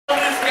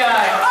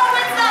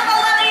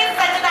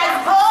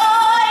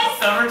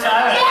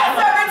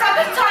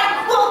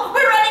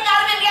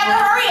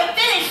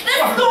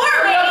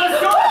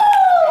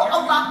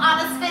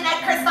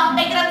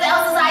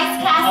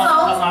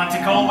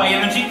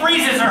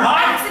freezes her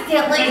heart.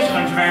 Accidentally.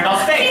 Into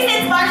Maribel's face. She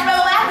sends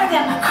marshmallow after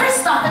them.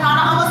 Kristoff and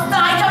Anna almost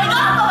die jumping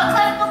off of a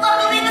cliff, but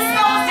luckily the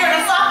snow is there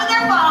to soften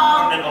their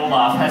bones. And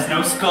Olaf has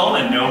no skull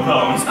and no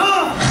bones.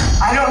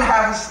 I don't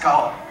have a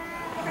skull.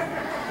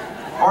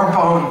 Or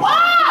bone.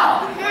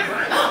 Wow!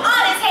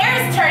 Anna's hair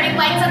is turning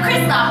white, so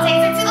Kristoff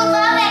takes her to the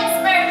love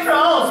expert.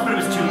 Trolls, but it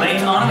was too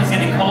late. Anna was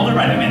getting colder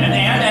by the minute,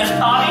 and as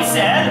Polly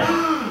said,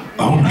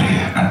 only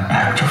an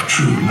act of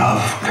true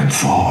love can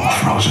thaw a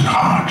frozen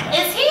heart.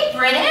 Is he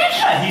British?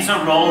 yeah, he's a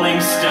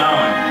rolling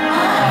stone.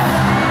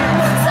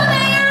 So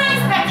there you are,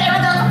 expect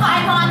Arabelle to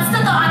find Hans to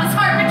thaw his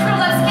heart for true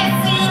love's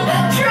kissing.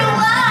 True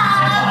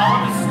love! All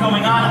of this is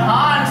going on.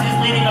 Hans is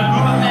leading a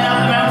group of men up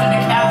the mountain to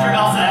capture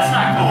Elsa. That's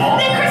not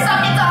cool. Then Kristoff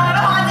gets on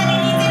to Hans and he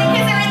needs to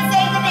kiss her and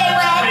save the day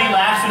But away. he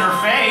laughs in her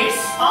face.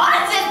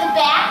 Hans is the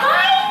bad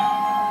guy?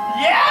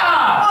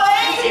 Yeah! What?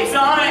 He keeps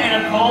Anna in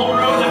a cold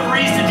room to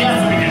freeze to death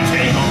so we can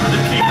take over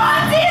the kingdom.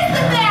 Hans is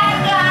the bad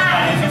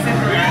guy! It's just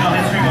Imperial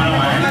History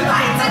 101.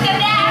 I took a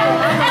nap.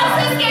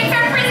 Elsa escapes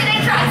her prison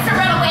and tries to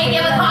run away,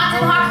 yet with Hans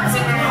in hot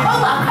pursuit.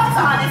 Olaf comes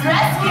on his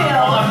rescue.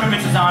 Olaf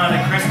convinces Anna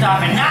that Kristoff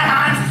and not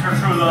Hans is her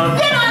true love.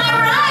 Then on the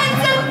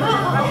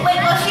run, wait,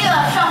 well,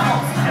 Sheila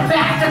shuffles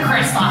back to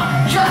Kristoff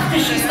just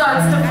as she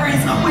starts to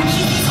freeze when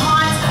she sees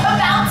Hans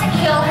about to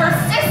kill her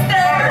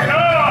sister.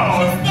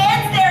 No! She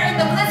stands there in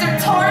the blizzard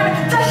torn.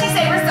 Does she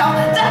save herself?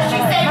 Does she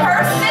save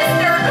her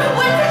sister?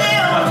 What to do?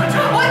 What to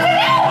do? What to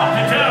do? What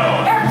to do?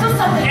 Eric, do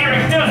something.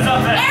 Eric, do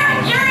something! Eric,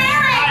 you're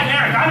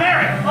Eric. I'm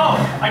Eric! Oh,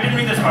 I didn't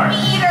read this part. Me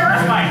either.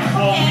 That's fine.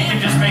 Well, we can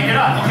just make it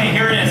up. Okay,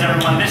 here it is,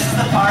 everyone. This is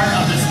the part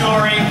of the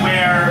story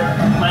where,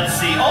 let's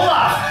see,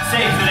 Olaf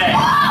saves the day.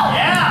 Oh!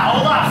 Yeah,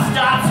 Olaf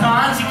stops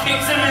Hans, he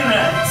kicks him in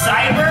the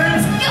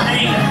sideburns, and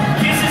he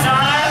kisses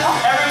Anna.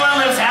 Everyone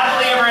lives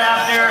happily ever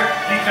after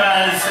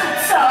because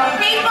Some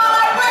people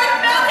are worth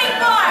melting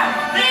for.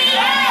 The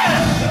end.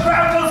 the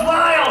crowd goes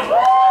wild.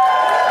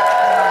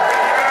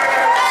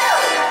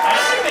 I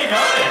don't think they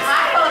noticed.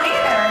 I don't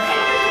either.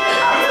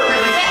 You're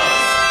really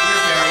close.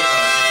 You're very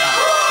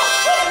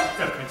close.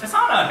 So, Princess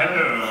Anna,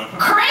 hello.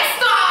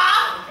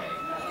 Kristoff!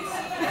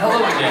 Hello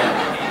again.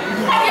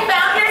 Have you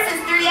found your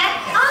sister yet?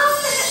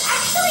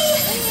 Actually,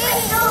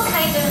 I'm still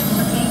kind of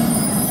looking.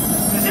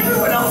 Does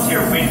everyone else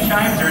hear wind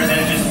chimes, or is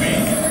that just me?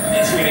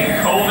 It's getting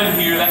cold in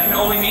here. That can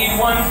only mean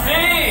one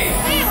thing.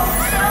 I hope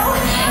so.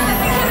 That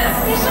we can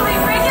officially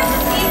break up the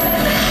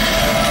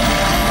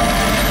season.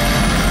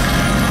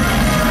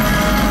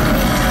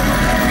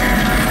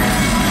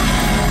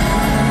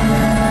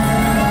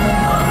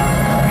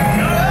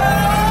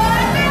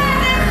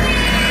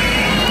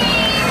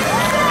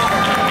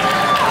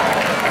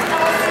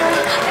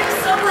 I'm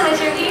so glad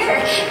you're here.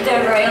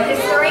 The royal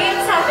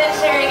historians have been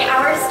sharing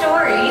our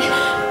story.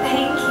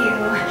 Thank you.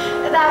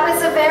 That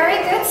was a very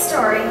good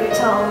story you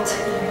told.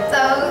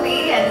 Though the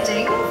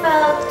ending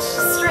felt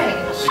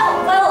strange.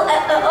 Oh, well,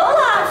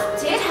 Olaf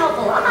did help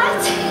a lot.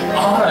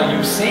 Anna,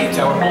 you saved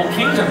our whole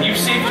kingdom. You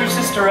saved your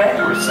sister and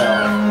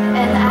yourself.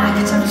 An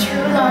act of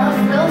true love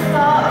will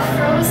thaw a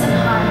frozen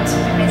heart.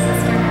 My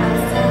sister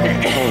has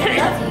I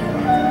love you.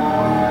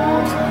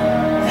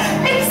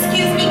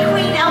 Excuse me,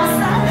 Queen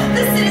Elsa.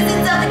 The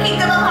citizens of the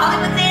Kingdom of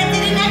Hollywoodland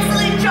did an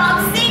excellent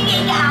job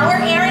singing our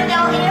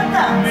Arendelle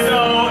anthem.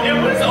 So it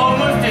was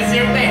almost as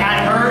if they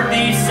had heard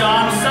these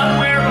songs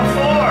somewhere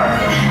before.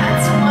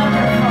 That's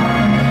wonderful.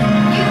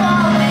 You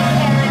all make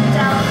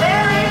Arendelle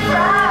very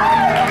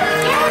proud.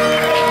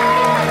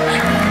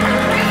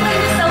 Great way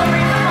to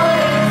celebrate the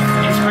holidays.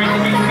 It's great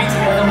that we can be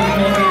together with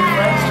many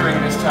friends during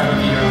this time of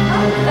year.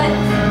 Oh, but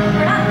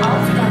we're not all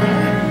together.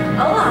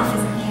 Olaf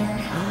isn't here.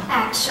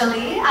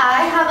 Actually,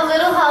 I have a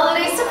little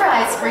holiday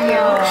surprise for you.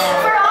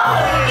 For all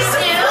of you.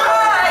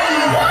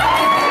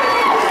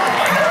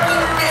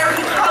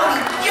 Very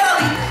holly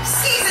jolly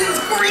season's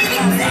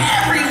greetings,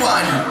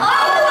 everyone.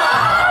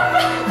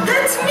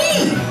 That's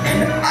me,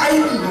 and I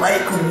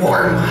like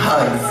warm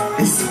hugs,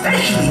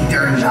 especially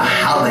during the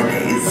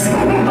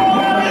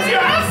holidays.